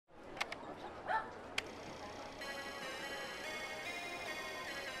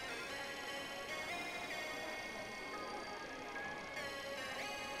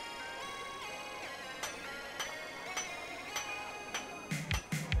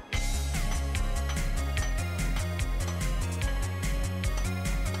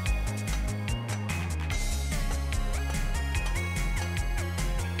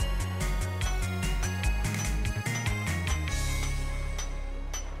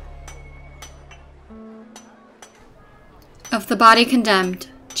Of the Body Condemned,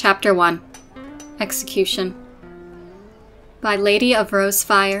 Chapter 1, Execution. By Lady of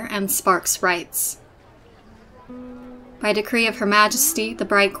Frosefire and sparxwrites. By decree of Her Majesty, the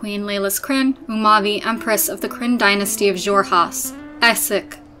Bright Queen Leylas Kryn, Umavi, Empress of the Kryn Dynasty of Xhorhas,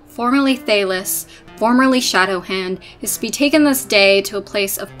 Essek, formerly Thelyss, formerly Shadowhand, is to be taken this day to a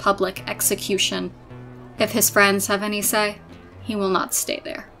place of public execution. If his friends have any say, he will not stay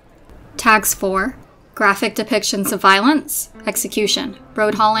there. Tags 4. Graphic depictions of violence, execution,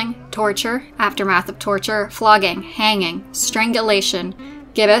 road hauling, torture, aftermath of torture, flogging, hanging, strangulation,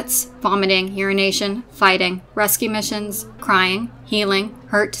 gibbets, vomiting, urination, fighting, rescue missions, crying, healing,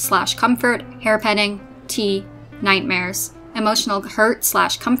 hurt/comfort, hair petting, tea, nightmares, emotional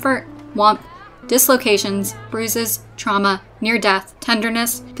hurt/comfort, wump, dislocations, bruises, trauma, near death,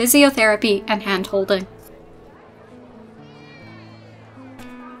 tenderness, physiotherapy, and hand holding.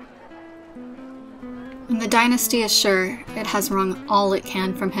 When the dynasty is sure it has wrung all it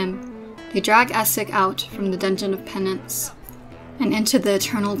can from him, they drag Essek out from the dungeon of penance and into the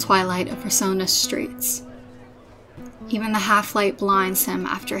eternal twilight of Persona's streets. Even the half-light blinds him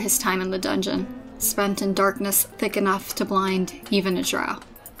after his time in the dungeon, spent in darkness thick enough to blind even a drow.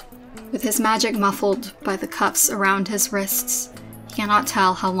 With his magic muffled by the cuffs around his wrists, he cannot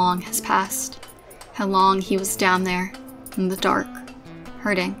tell how long has passed, how long he was down there in the dark,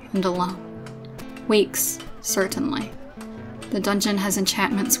 hurting and alone. Weeks, certainly. The dungeon has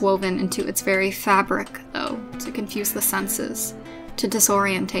enchantments woven into its very fabric, though, to confuse the senses, to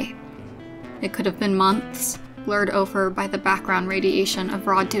disorientate. It could have been months, blurred over by the background radiation of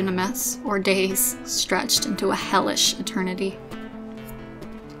raw dunamis, or days stretched into a hellish eternity.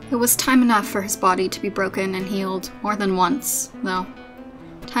 It was time enough for his body to be broken and healed, more than once, though.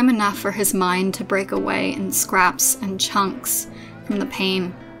 Time enough for his mind to break away in scraps and chunks from the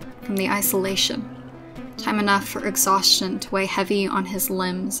pain, from the isolation. Time enough for exhaustion to weigh heavy on his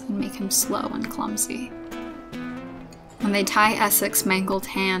limbs and make him slow and clumsy. When they tie Essek's mangled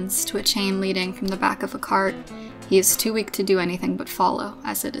hands to a chain leading from the back of a cart, he is too weak to do anything but follow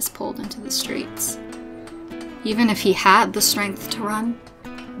as it is pulled into the streets. Even if he had the strength to run,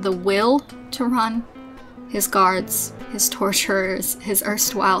 the will to run, his guards, his torturers, his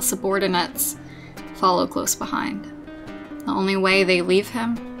erstwhile subordinates follow close behind. The only way they leave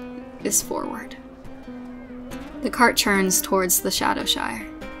him is forward. The cart turns towards the Shadowshire.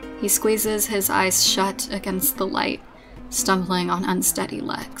 He squeezes his eyes shut against the light, stumbling on unsteady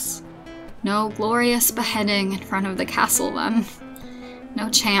legs. No glorious beheading in front of the castle, then. No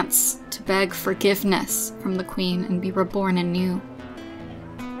chance to beg forgiveness from the queen and be reborn anew.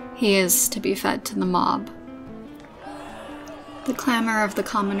 He is to be fed to the mob. The clamor of the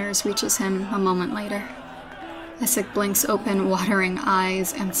commoners reaches him a moment later. Essek blinks open, watering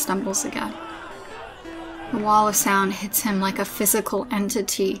eyes and stumbles again. The wall of sound hits him like a physical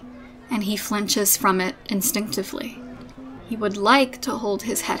entity, and he flinches from it instinctively. He would like to hold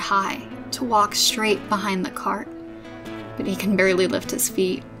his head high, to walk straight behind the cart, but he can barely lift his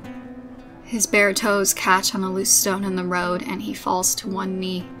feet. His bare toes catch on a loose stone in the road, and he falls to one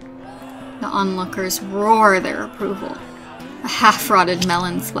knee. The onlookers roar their approval. A half-rotted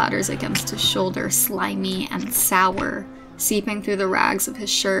melon splatters against his shoulder, slimy and sour, seeping through the rags of his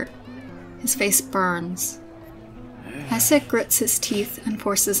shirt. His face burns. Essek grits his teeth and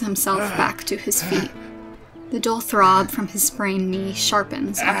forces himself back to his feet. The dull throb from his sprained knee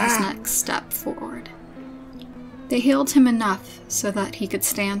sharpens at his next step forward. They healed him enough so that he could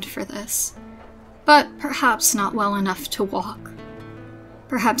stand for this, but perhaps not well enough to walk.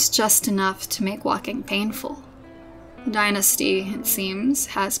 Perhaps just enough to make walking painful. The dynasty, it seems,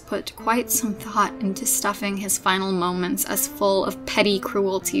 has put quite some thought into stuffing his final moments as full of petty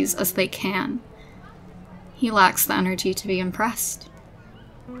cruelties as they can. He lacks the energy to be impressed.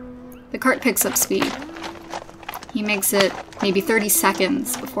 The cart picks up speed. He makes it maybe 30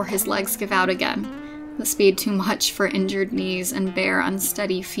 seconds before his legs give out again, the speed too much for injured knees and bare,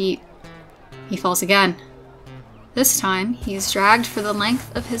 unsteady feet. He falls again. This time, he is dragged for the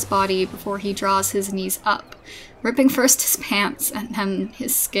length of his body before he draws his knees up, ripping first his pants and then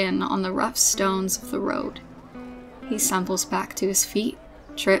his skin on the rough stones of the road. He stumbles back to his feet,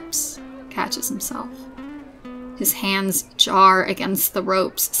 trips, catches himself. His hands jar against the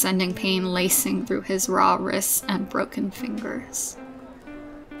ropes, sending pain lacing through his raw wrists and broken fingers.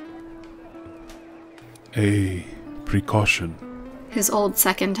 A precaution, his old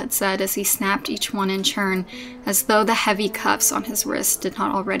second had said as he snapped each one in turn, as though the heavy cuffs on his wrist did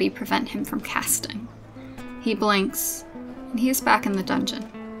not already prevent him from casting. He blinks, and he is back in the dungeon,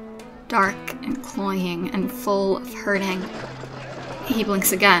 dark and cloying and full of hurting. He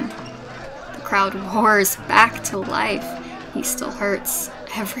blinks again. The crowd roars back to life. he still hurts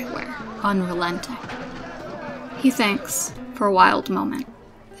everywhere, unrelenting. He thinks, for a wild moment,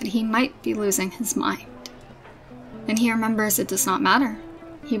 that he might be losing his mind. Then he remembers it does not matter.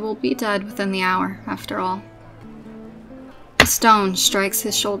 He will be dead within the hour, after all. A stone strikes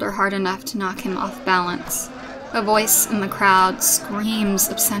his shoulder hard enough to knock him off balance. A voice in the crowd screams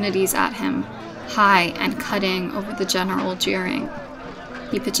obscenities at him, high and cutting over the general jeering.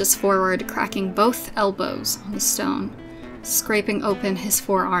 He pitches forward, cracking both elbows on the stone, scraping open his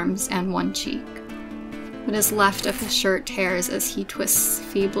forearms and one cheek. What is left of his shirt tears as he twists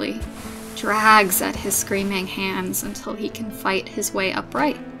feebly, drags at his screaming hands until he can fight his way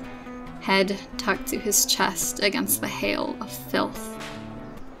upright, head tucked to his chest against the hail of filth.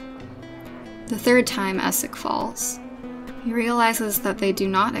 The third time Essek falls, he realizes that they do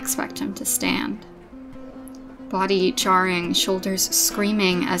not expect him to stand. Body jarring, shoulders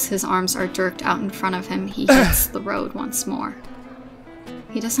screaming as his arms are jerked out in front of him, he hits the road once more.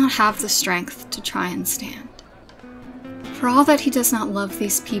 He does not have the strength to try and stand. For all that he does not love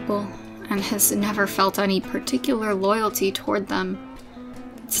these people, and has never felt any particular loyalty toward them,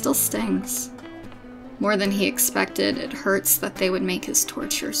 it still stings. More than he expected, it hurts that they would make his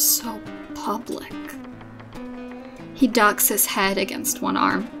torture so public. He ducks his head against one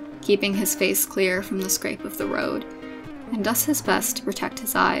arm, keeping his face clear from the scrape of the road, and does his best to protect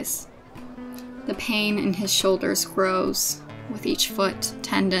his eyes. The pain in his shoulders grows, with each foot,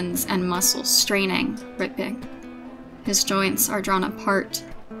 tendons, and muscles straining, ripping. His joints are drawn apart,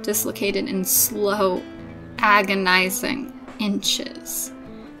 dislocated in slow, agonizing inches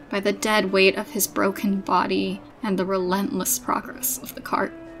by the dead weight of his broken body and the relentless progress of the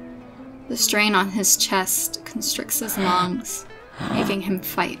cart. The strain on his chest constricts his lungs, making him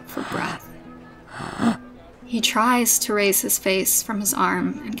fight for breath. He tries to raise his face from his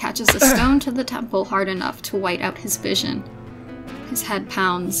arm and catches a stone to the temple hard enough to white out his vision. His head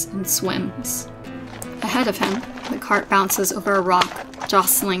pounds and swims. Ahead of him, the cart bounces over a rock,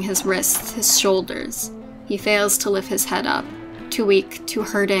 jostling his wrists, his shoulders. He fails to lift his head up, too weak, too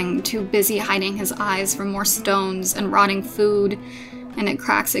hurting, too busy hiding his eyes from more stones and rotting food, and it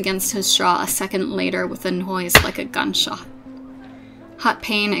cracks against his jaw a second later with a noise like a gunshot. Hot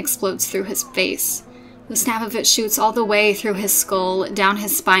pain explodes through his face. The snap of it shoots all the way through his skull, down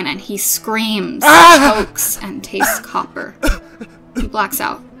his spine, and he screams, chokes, and tastes copper. He blacks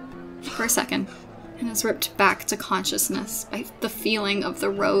out, for a second, and is ripped back to consciousness by the feeling of the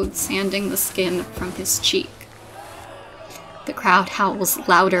road sanding the skin from his cheek. The crowd howls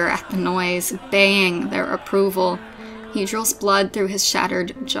louder at the noise, baying their approval. He drills blood through his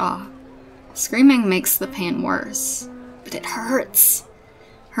shattered jaw. Screaming makes the pain worse, but it hurts.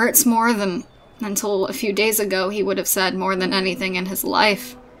 Hurts more than, until a few days ago, he would have said more than anything in his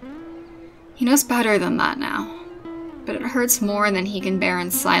life. He knows better than that now. But it hurts more than he can bear in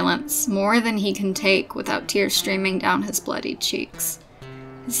silence, more than he can take without tears streaming down his bloodied cheeks.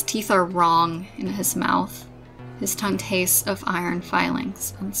 His teeth are wrong in his mouth. His tongue tastes of iron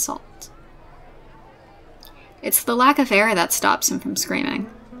filings and salt. It's the lack of air that stops him from screaming,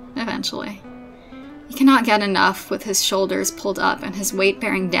 eventually. He cannot get enough with his shoulders pulled up and his weight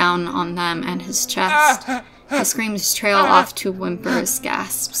bearing down on them and his chest. His screams trail off to whimpers,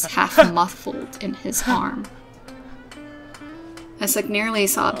 gasps, half muffled in his arm. Essek nearly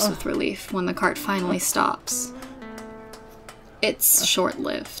sobs with relief when the cart finally stops. It's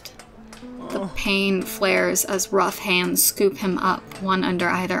short-lived. The pain flares as rough hands scoop him up, one under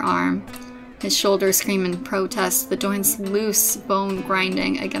either arm. His shoulders scream in protest, the joints loose, bone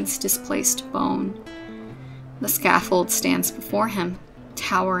grinding against displaced bone. The scaffold stands before him,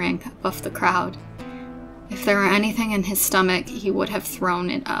 towering above the crowd. If there were anything in his stomach, he would have thrown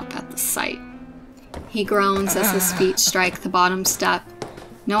it up at the sight. He groans as his feet strike the bottom step.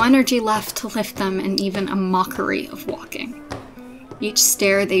 No energy left to lift them in even a mockery of walking. Each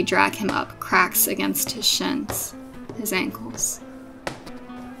stair they drag him up cracks against his shins, his ankles.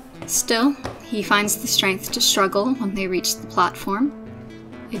 Still, he finds the strength to struggle when they reach the platform.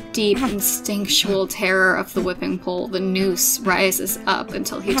 A deep, instinctual terror of the whipping pole, the noose rises up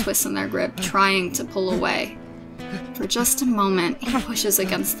until he twists in their grip, trying to pull away. For just a moment, he pushes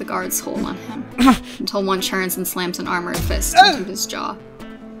against the guard's hold on him, until one turns and slams an armored fist into his jaw.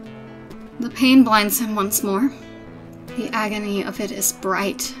 The pain blinds him once more. The agony of it is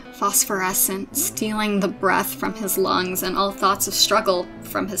bright, phosphorescent, stealing the breath from his lungs and all thoughts of struggle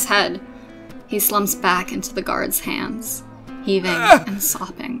from his head. He slumps back into the guard's hands, heaving and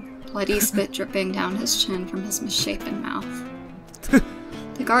sobbing, bloody spit dripping down his chin from his misshapen mouth.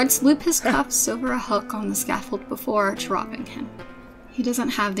 The guards loop his cuffs over a hook on the scaffold before dropping him. He doesn't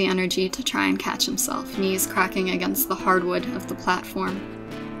have the energy to try and catch himself, knees cracking against the hardwood of the platform.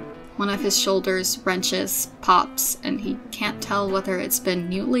 One of his shoulders wrenches, pops, and he can't tell whether it's been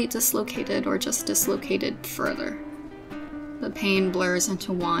newly dislocated or just dislocated further. The pain blurs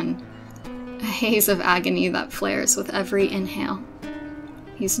into one, a haze of agony that flares with every inhale.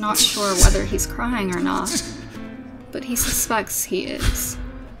 He's not sure whether he's crying or not, but he suspects he is.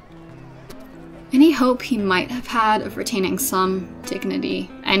 Any hope he might have had of retaining some dignity,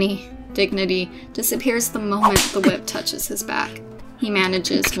 any dignity, disappears the moment the whip touches his back. He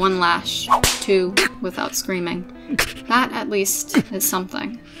manages one lash, two, without screaming. That, at least, is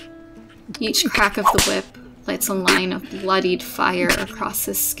something. Each crack of the whip lights a line of bloodied fire across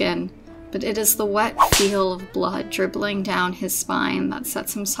his skin, but it is the wet feel of blood dribbling down his spine that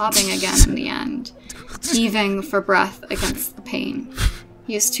sets him sobbing again in the end, heaving for breath against the pain.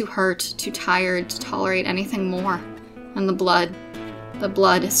 He is too hurt, too tired to tolerate anything more, and the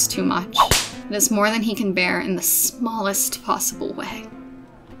blood is too much. It is more than he can bear in the smallest possible way.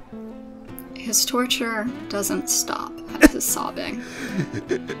 His torture doesn't stop at his sobbing.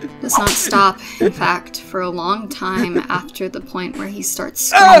 It does not stop, in fact, for a long time after the point where he starts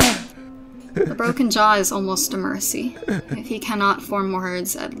screaming. The broken jaw is almost a mercy. If he cannot form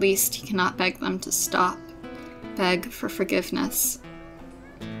words, at least he cannot beg them to stop. Beg for forgiveness.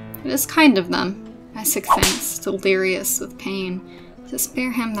 It is kind of them, Essek thinks, delirious with pain, to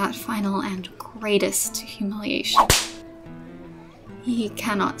spare him that final and greatest humiliation. He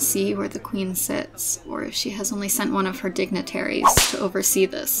cannot see where the queen sits, or if she has only sent one of her dignitaries to oversee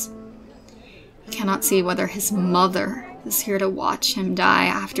this. He cannot see whether his mother is here to watch him die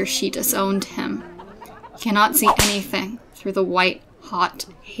after she disowned him. He cannot see anything through the white, hot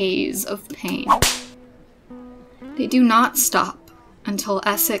haze of pain. They do not stop until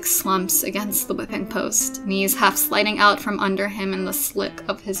Essek slumps against the whipping post, knees half sliding out from under him in the slick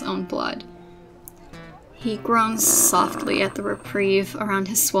of his own blood. He groans softly at the reprieve around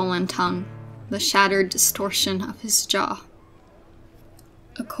his swollen tongue, the shattered distortion of his jaw.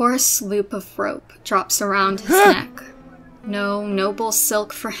 A coarse loop of rope drops around his neck. No noble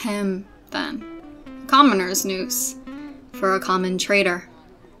silk for him, then. A commoner's noose, for a common trader.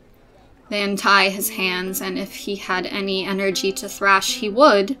 They untie his hands, and if he had any energy to thrash, he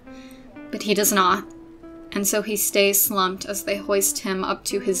would, but he does not, and so he stays slumped as they hoist him up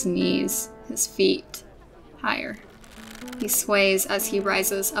to his knees, his feet higher. He sways as he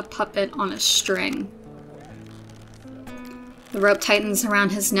rises, a puppet on a string. The rope tightens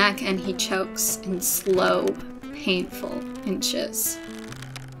around his neck, and he chokes in slow, painful inches.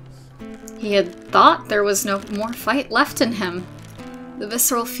 He had thought there was no more fight left in him. The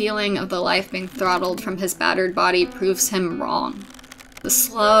visceral feeling of the life being throttled from his battered body proves him wrong. The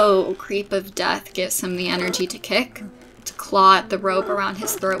slow creep of death gives him the energy to kick, to claw at the rope around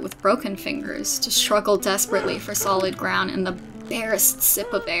his throat with broken fingers, to struggle desperately for solid ground in the barest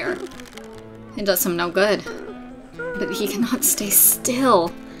sip of air. It does him no good. But he cannot stay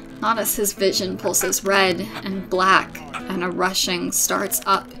still, not as his vision pulses red and black, and a rushing starts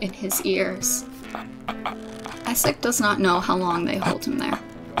up in his ears. Essek does not know how long they hold him there,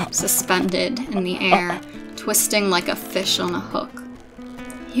 suspended in the air, twisting like a fish on a hook.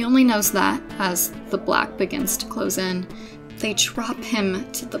 He only knows that, as the black begins to close in, they drop him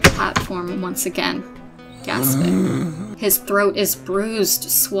to the platform once again, gasping. His throat is bruised,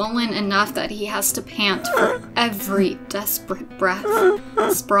 swollen enough that he has to pant for every desperate breath,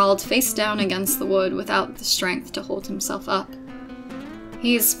 sprawled face down against the wood without the strength to hold himself up.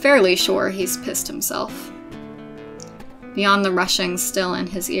 He's fairly sure he's pissed himself. Beyond the rushing still in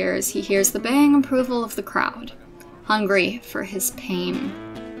his ears, he hears the baying approval of the crowd, hungry for his pain.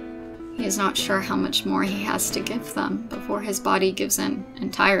 He is not sure how much more he has to give them before his body gives in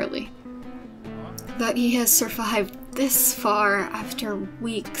entirely. That he has survived this far after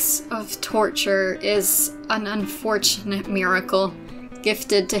weeks of torture is an unfortunate miracle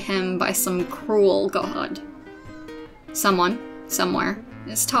gifted to him by some cruel god. Someone, somewhere,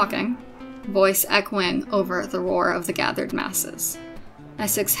 is talking, voice echoing over the roar of the gathered masses.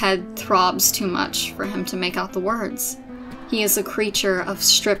 Essek's head throbs too much for him to make out the words. He is a creature of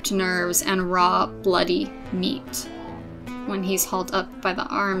stripped nerves and raw, bloody meat. When he's hauled up by the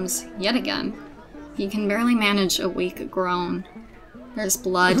arms, yet again, he can barely manage a weak groan. There's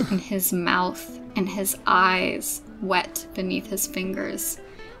blood in his mouth, and his eyes wet beneath his fingers.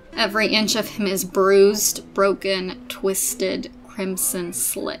 Every inch of him is bruised, broken, twisted, crimson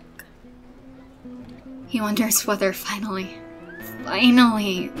slick. He wonders whether finally,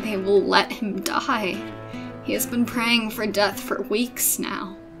 they will let him die. He has been praying for death for weeks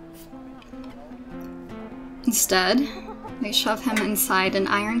now. Instead, They shove him inside an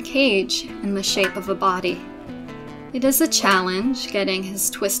iron cage in the shape of a body. It is a challenge getting his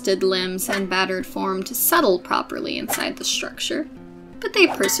twisted limbs and battered form to settle properly inside the structure, but they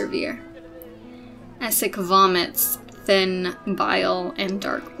persevere. Essek vomits thin bile and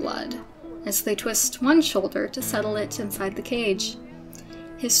dark blood as they twist one shoulder to settle it inside the cage.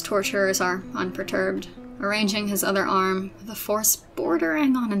 His torturers are unperturbed, arranging his other arm with a force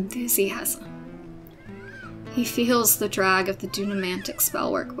bordering on enthusiasm. He feels the drag of the dunamantic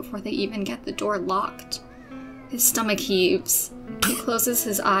spellwork before they even get the door locked. His stomach heaves. He closes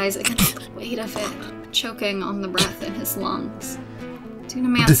his eyes against the weight of it, choking on the breath in his lungs.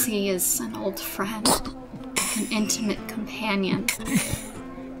 Dunamancy is an old friend, an intimate companion.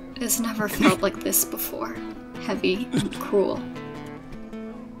 It has never felt like this before, heavy and cruel.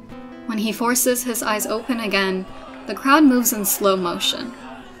 When he forces his eyes open again, the crowd moves in slow motion.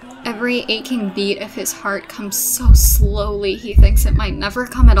 Every aching beat of his heart comes so slowly he thinks it might never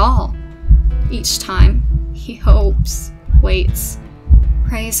come at all. Each time, he hopes, waits,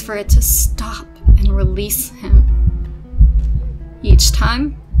 prays for it to stop and release him. Each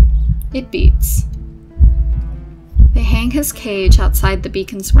time, it beats. They hang his cage outside the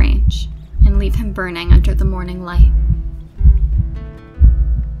beacon's range and leave him burning under the morning light.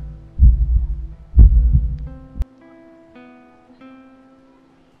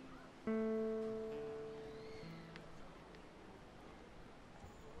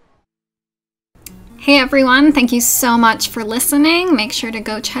 Hey everyone, thank you so much for listening. Make sure to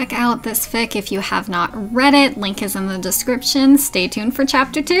go check out this fic if you have not read it. Link is in the description. Stay tuned for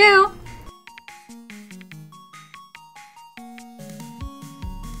chapter 2.